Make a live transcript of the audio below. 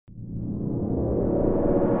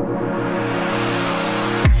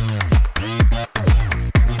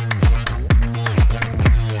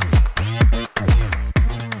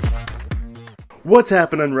What's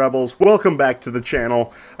happening, Rebels? Welcome back to the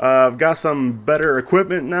channel. I've got some better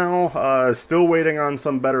equipment now, still waiting on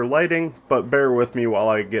some better lighting, but bear with me while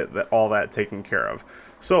I get all that taken care of.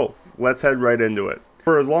 So, let's head right into it.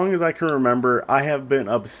 For as long as I can remember, I have been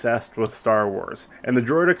obsessed with Star Wars, and the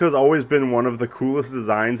Droideka has always been one of the coolest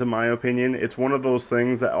designs in my opinion. It's one of those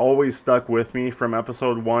things that always stuck with me from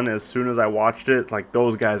episode 1 as soon as I watched it. Like,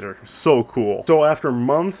 those guys are so cool. So after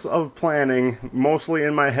months of planning, mostly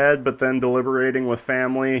in my head, but then deliberating with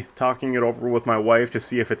family, talking it over with my wife to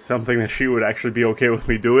see if it's something that she would actually be okay with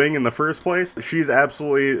me doing in the first place, she's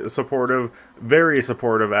absolutely supportive, very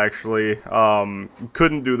supportive actually.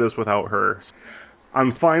 Couldn't do this without her.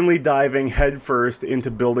 I'm finally diving headfirst into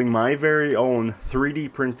building my very own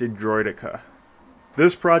 3D printed Droideka.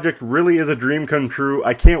 This project really is a dream come true.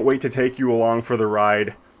 I can't wait to take you along for the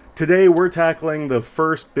ride. Today we're tackling the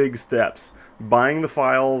first big steps: buying the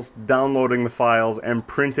files, downloading the files, and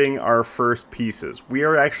printing our first pieces. We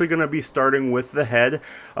are actually going to be starting with the head,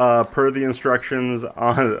 per the instructions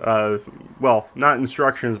on, well, not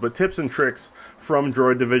instructions, but tips and tricks from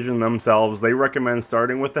Droid Division themselves. They recommend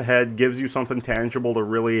starting with the head, gives you something tangible to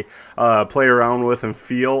really play around with and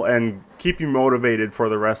feel, and keep you motivated for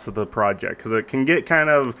the rest of the project, because it can get kind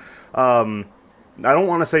of, I don't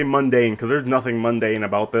want to say mundane, because there's nothing mundane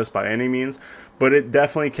about this by any means, but it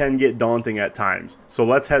definitely can get daunting at times. So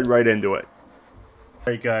let's head right into it.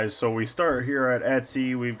 Alright guys, so we start here at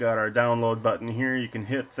Etsy. We've got our download button here. You can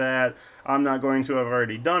hit that. I'm not going to, I've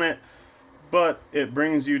already done it, but it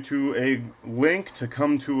brings you to a link to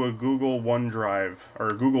come to a Google OneDrive or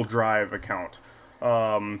Google Drive account.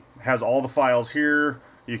 Has all the files here.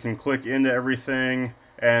 You can click into everything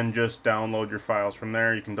and just download your files from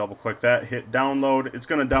there. You can double click that, hit download. It's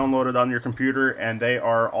going to download it on your computer, and they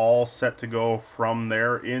are all set to go from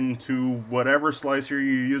there into whatever slicer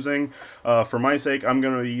you're using. For my sake, I'm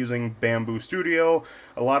going to be using Bamboo Studio.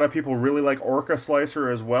 A lot of people really like Orca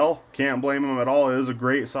Slicer as well. Can't blame them at all. It is a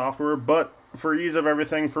great software, but for ease of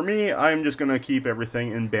everything for me, I'm just going to keep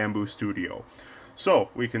everything in Bamboo Studio. So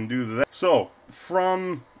we can do that. So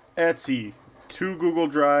from Etsy to Google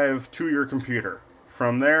Drive to your computer.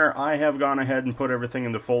 From there, I have gone ahead and put everything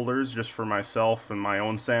into folders just for myself and my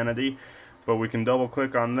own sanity, but we can double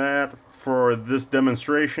click on that. For this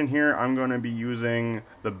demonstration here, I'm going to be using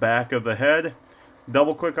the back of the head.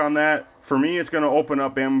 Double click on that. For me, it's going to open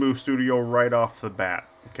up Bamboo Studio right off the bat.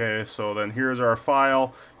 Okay, so then here's our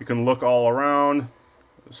file. You can look all around.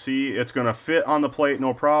 See, it's going to fit on the plate,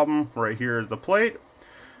 no problem. Right here is the plate.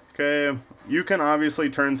 Okay, you can obviously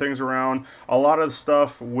turn things around. A lot of the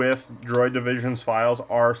stuff with Droid Division's files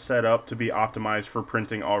are set up to be optimized for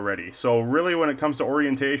printing already. So really, when it comes to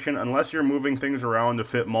orientation, unless you're moving things around to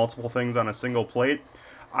fit multiple things on a single plate,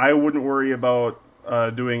 I wouldn't worry about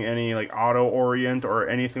doing any like auto orient or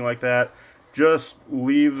anything like that. Just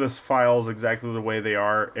leave the files exactly the way they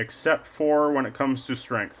are, except for when it comes to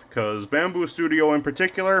strength, because Bamboo Studio in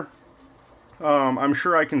particular, I'm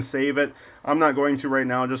sure I can save it. I'm not going to right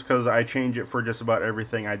now just because I change it for just about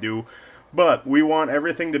everything I do. But we want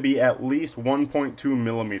everything to be at least 1.2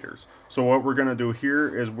 millimeters. So what we're going to do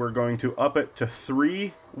here is we're going to up it to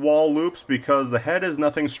 3 wall loops, because the head is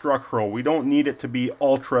nothing structural. We don't need it to be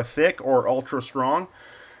ultra thick or ultra strong.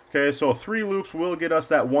 Okay, so 3 loops will get us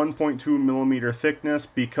that 1.2 millimeter thickness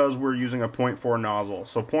because we're using a 0.4 nozzle.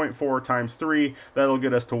 So 0.4 times 3, that'll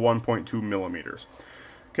get us to 1.2 millimeters.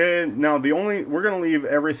 Okay, now we're going to leave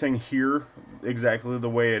everything here exactly the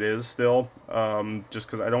way it is still, just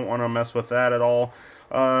because I don't want to mess with that at all.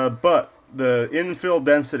 But the infill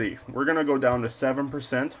density, we're going to go down to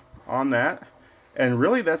 7% on that. And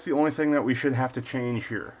really, that's the only thing that we should have to change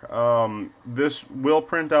here. This will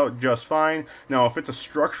print out just fine. Now, if it's a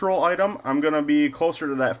structural item, I'm going to be closer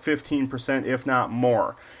to that 15%, if not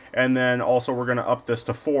more. And then also we're going to up this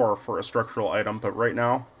to 4 for a structural item. But right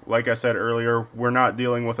now, like I said earlier, we're not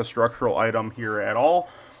dealing with a structural item here at all.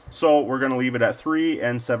 So we're going to leave it at 3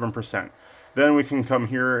 and 7%. Then we can come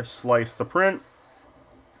here, slice the print.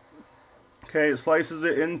 Okay, it slices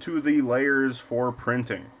it into the layers for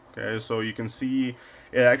printing. Okay, so you can see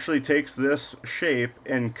it actually takes this shape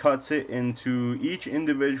and cuts it into each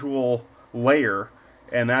individual layer,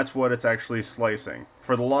 and that's what it's actually slicing.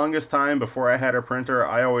 For the longest time, before I had a printer,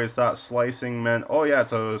 I always thought slicing meant, oh yeah,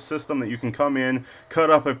 it's a system that you can come in, cut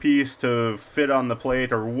up a piece to fit on the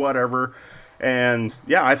plate or whatever. And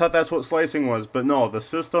yeah, I thought that's what slicing was, but no, the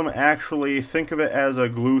system actually, think of it as a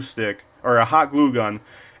glue stick or a hot glue gun,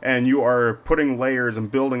 and you are putting layers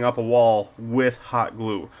and building up a wall with hot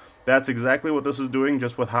glue. That's exactly what this is doing,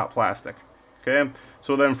 just with hot plastic. Okay,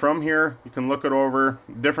 so then from here, you can look it over.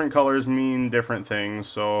 Different colors mean different things.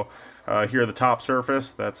 So Here the top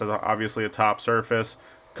surface, that's obviously a top surface.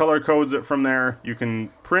 Color codes it from there. You can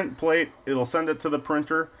print plate, it'll send it to the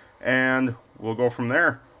printer, and we'll go from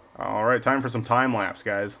there. Alright, time for some time lapse,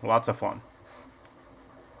 guys. Lots of fun.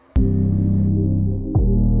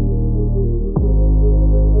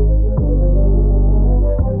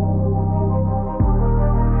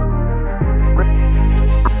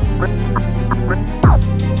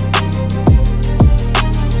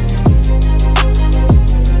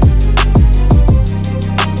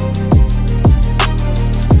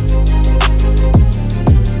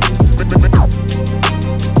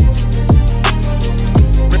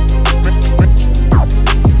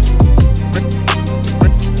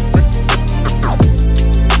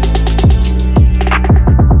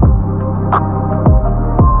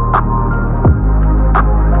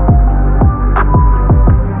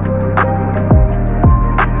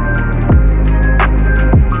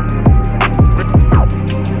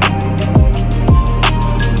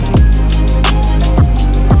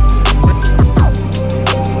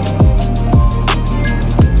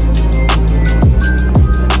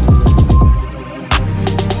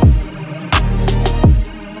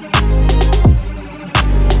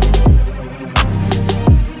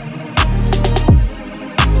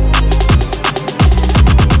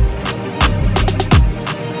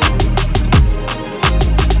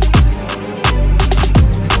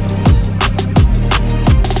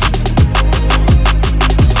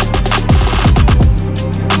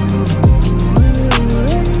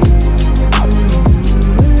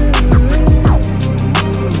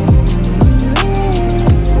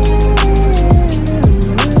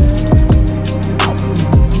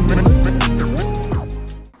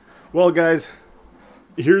 Well, guys,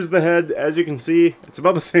 here's the head. As you can see, it's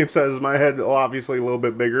about the same size as my head, obviously a little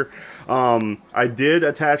bit bigger. I did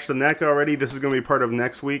attach the neck already. This is going to be part of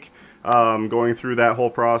next week, going through that whole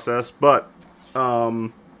process. But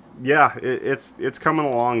yeah, it's coming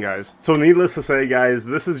along, guys. So needless to say, guys,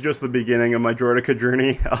 this is just the beginning of my Droideka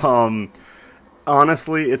journey.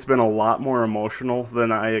 Honestly, it's been a lot more emotional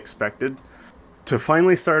than I expected. To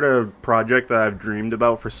finally start a project that I've dreamed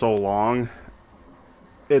about for so long,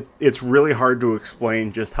 it's really hard to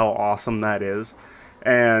explain just how awesome that is.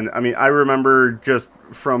 And I mean, I remember just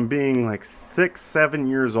from being like 6-7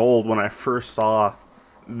 years old when I first saw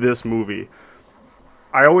this movie.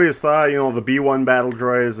 I always thought, you know, the B1 battle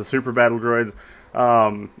droids, the super battle droids,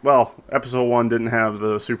 well, episode 1 didn't have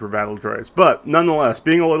the super battle droids, but nonetheless,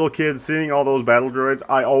 being a little kid, seeing all those battle droids,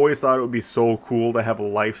 I always thought it would be so cool to have a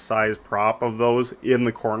life-size prop of those in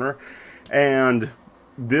the corner. And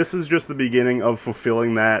this is just the beginning of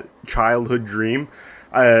fulfilling that childhood dream.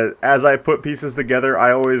 As I put pieces together,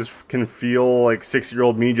 I always can feel like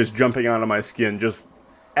 6-year-old me just jumping out of my skin. Just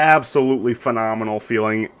absolutely phenomenal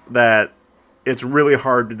feeling that it's really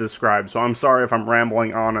hard to describe. So I'm sorry if I'm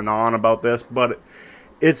rambling on and on about this, but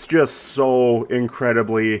it's just so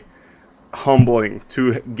incredibly humbling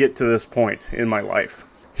to get to this point in my life.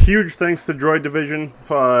 Huge thanks to Droid Division.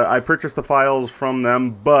 I purchased the files from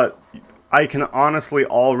them, but I can honestly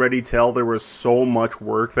already tell there was so much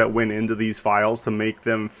work that went into these files to make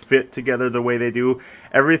them fit together the way they do.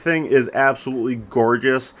 Everything is absolutely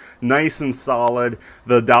gorgeous, nice and solid.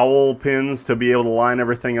 The dowel pins to be able to line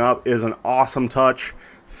everything up is an awesome touch.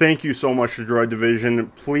 Thank you so much to Droid Division.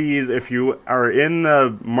 Please, if you are in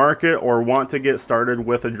the market or want to get started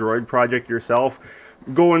with a droid project yourself,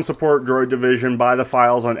 go and support Droid Division. Buy the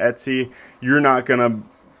files on Etsy. You're not gonna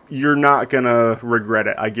regret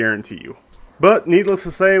it, I guarantee you. But needless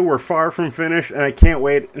to say, we're far from finished, and I can't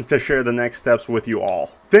wait to share the next steps with you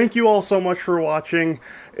all. Thank you all so much for watching.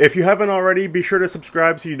 If you haven't already, be sure to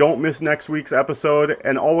subscribe so you don't miss next week's episode.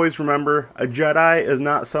 And always remember, a Jedi is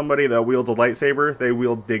not somebody that wields a lightsaber, they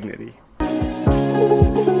wield dignity.